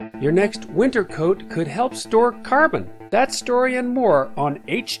Your next winter coat could help store carbon. That story and more on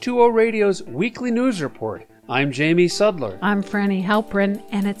H2O Radio's weekly news report. I'm Jamie Sudler. I'm Franny Halprin,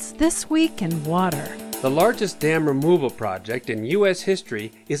 and it's This Week in Water. The largest dam removal project in U.S.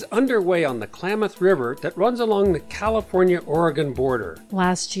 history is underway on the Klamath River that runs along the California-Oregon border.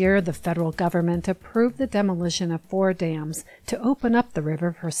 Last year, the federal government approved the demolition of 4 dams to open up the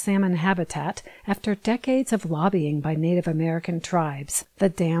river for salmon habitat after decades of lobbying by Native American tribes. The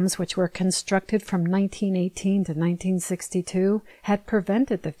dams, which were constructed from 1918 to 1962, had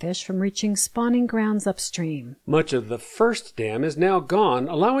prevented the fish from reaching spawning grounds upstream. Much of the first dam is now gone,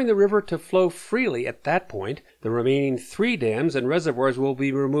 allowing the river to flow freely at that point. The remaining 3 dams and reservoirs will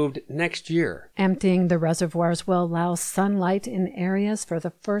be removed next year. Emptying the reservoirs will allow sunlight in areas for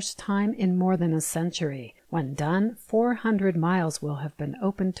the first time in more than a century. When done, 400 miles will have been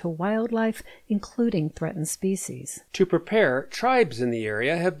opened to wildlife, including threatened species. To prepare, tribes in the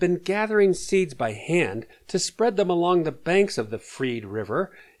area have been gathering seeds by hand to spread them along the banks of the freed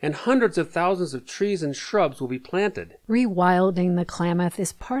river, and hundreds of thousands of trees and shrubs will be planted. Rewilding the Klamath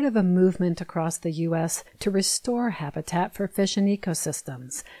is part of a movement across the U.S. to restore habitat for fish and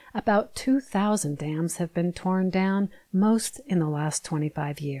ecosystems. About 2,000 dams have been torn down, most in the last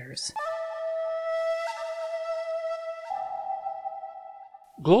 25 years.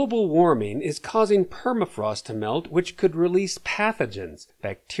 Global warming is causing permafrost to melt, which could release pathogens,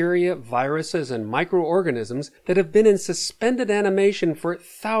 bacteria, viruses, and microorganisms that have been in suspended animation for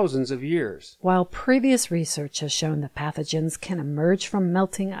thousands of years. While previous research has shown that pathogens can emerge from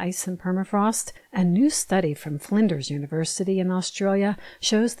melting ice and permafrost, a new study from Flinders University in Australia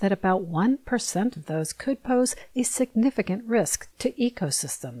shows that about 1% of those could pose a significant risk to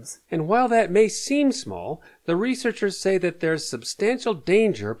ecosystems. And while that may seem small, the researchers say that there's substantial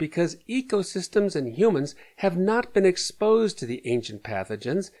danger because ecosystems and humans have not been exposed to the ancient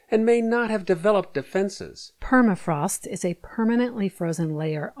pathogens and may not have developed defenses. Permafrost is a permanently frozen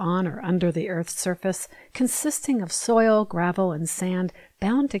layer on or under the Earth's surface consisting of soil, gravel, and sand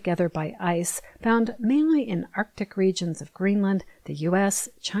bound together by ice, found mainly in Arctic regions of Greenland, the U.S.,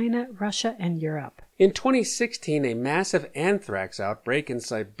 China, Russia, and Europe. In 2016, a massive anthrax outbreak in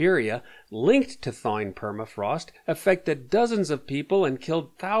Siberia linked to thawing permafrost affected dozens of people and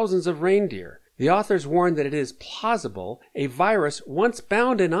killed thousands of reindeer. The authors warn that it is plausible a virus once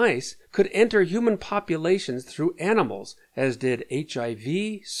bound in ice could enter human populations through animals, as did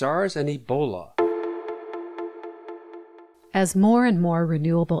HIV, SARS, and Ebola. As more and more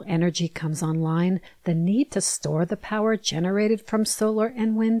renewable energy comes online, the need to store the power generated from solar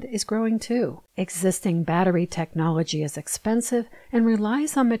and wind is growing too. Existing battery technology is expensive and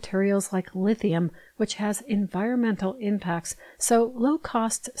relies on materials like lithium, which has environmental impacts, so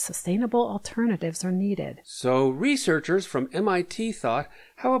low-cost, sustainable alternatives are needed. So researchers from MIT thought,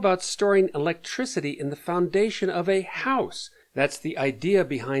 how about storing electricity in the foundation of a house? That's the idea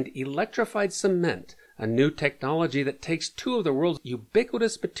behind electrified cement, a new technology that takes 2 of the world's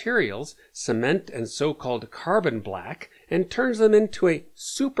ubiquitous materials, cement and so-called carbon black, and turns them into a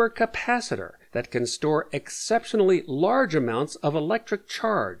supercapacitor that can store exceptionally large amounts of electric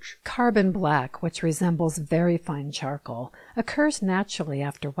charge. Carbon black, which resembles very fine charcoal, occurs naturally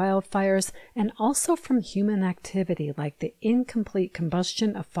after wildfires and also from human activity like the incomplete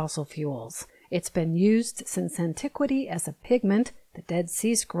combustion of fossil fuels. It's been used since antiquity as a pigment. The Dead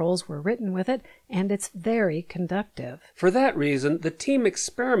Sea Scrolls were written with it, and it's very conductive. For that reason, the team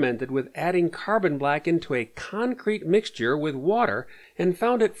experimented with adding carbon black into a concrete mixture with water and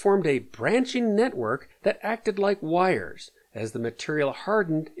found it formed a branching network that acted like wires. As the material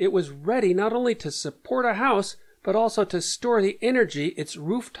hardened, it was ready not only to support a house, but also to store the energy its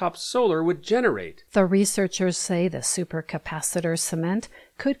rooftop solar would generate. The researchers say the supercapacitor cement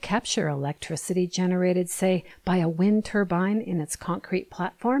could capture electricity generated, say, by a wind turbine in its concrete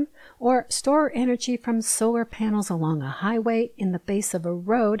platform, or store energy from solar panels along a highway in the base of a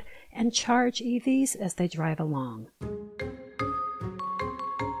road and charge EVs as they drive along.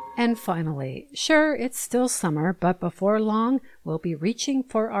 And finally, sure, it's still summer, but before long, we'll be reaching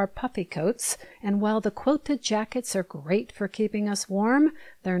for our puffy coats, and while the quilted jackets are great for keeping us warm,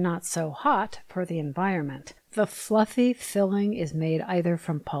 they're not so hot for the environment. The fluffy filling is made either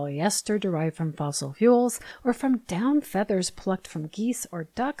from polyester derived from fossil fuels or from down feathers plucked from geese or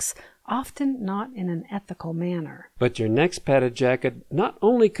ducks, often not in an ethical manner. But your next padded jacket not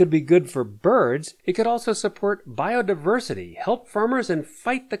only could be good for birds, it could also support biodiversity, help farmers, and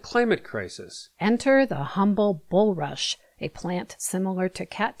fight the climate crisis. Enter the humble bulrush, a plant similar to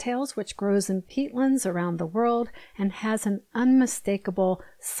cattails which grows in peatlands around the world and has an unmistakable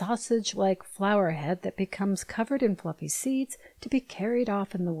sausage-like flower head that becomes covered in fluffy seeds to be carried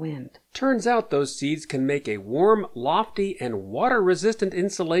off in the wind. Turns out those seeds can make a warm, lofty, and water-resistant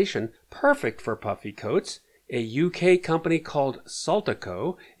insulation perfect for puffy coats. A UK company called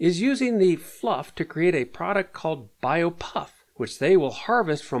Saltico is using the fluff to create a product called BioPuff, which they will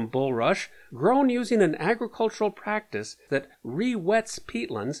harvest from bulrush, grown using an agricultural practice that re-wets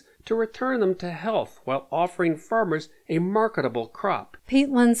peatlands to return them to health while offering farmers a marketable crop.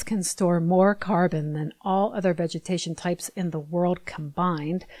 Peatlands can store more carbon than all other vegetation types in the world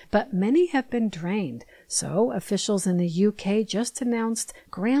combined, but many have been drained. So officials in the UK just announced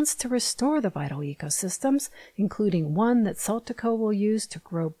grants to restore the vital ecosystems, including one that Saltico will use to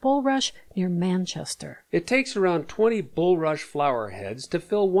grow bulrush near Manchester. It takes around 20 bulrush flower heads to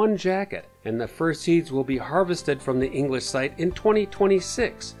fill one jacket, and the first seeds will be harvested from the English site in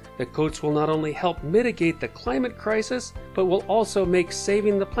 2026. The coats will not only help mitigate the climate crisis, but will also make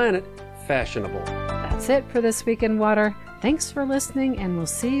saving the planet fashionable. That's it for This Week in Water. Thanks for listening, and we'll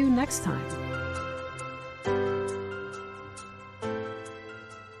see you next time.